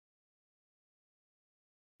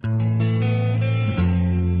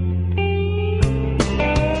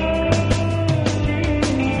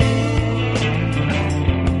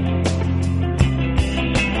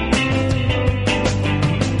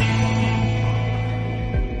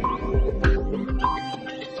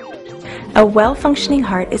A well-functioning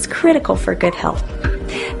heart is critical for good health.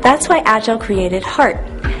 That's why Agel created Heart,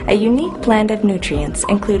 a unique blend of nutrients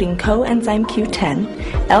including coenzyme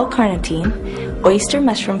Q10, l-carnitine, oyster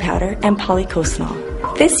mushroom powder, and polycosanol.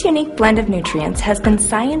 This unique blend of nutrients has been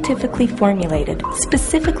scientifically formulated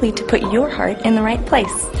specifically to put your heart in the right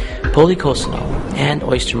place. Polycosanol and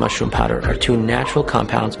oyster mushroom powder are two natural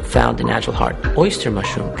compounds found in Agel Heart. Oyster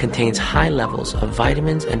mushroom contains high levels of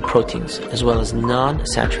vitamins and proteins, as well as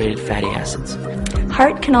non-saturated fatty acids.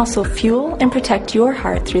 Heart can also fuel and protect your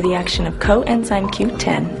heart through the action of coenzyme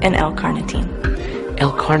Q10 and L-carnitine.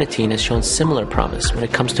 L-carnitine has shown similar promise when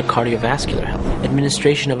it comes to cardiovascular health.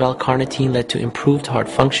 Administration of L-carnitine led to improved heart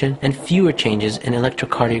function and fewer changes in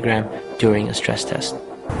electrocardiogram during a stress test.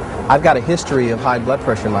 I've got a history of high blood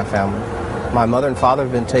pressure in my family. My mother and father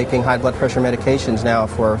have been taking high blood pressure medications now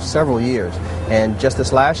for several years, and just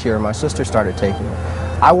this last year my sister started taking it.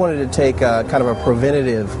 I wanted to take kind of a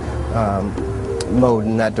preventative mode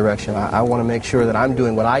in that direction. I want to make sure that I'm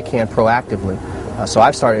doing what I can proactively. So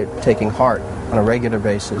I've started taking Heart on a regular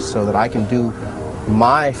basis so that I can do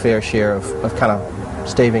my fair share of kind of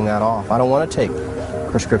staving that off. I don't want to take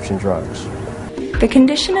prescription drugs. The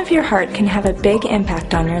condition of your heart can have a big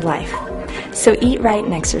impact on your life. So eat right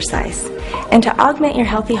and exercise. And to augment your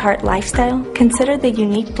healthy heart lifestyle, consider the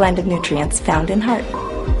unique blend of nutrients found in Heart.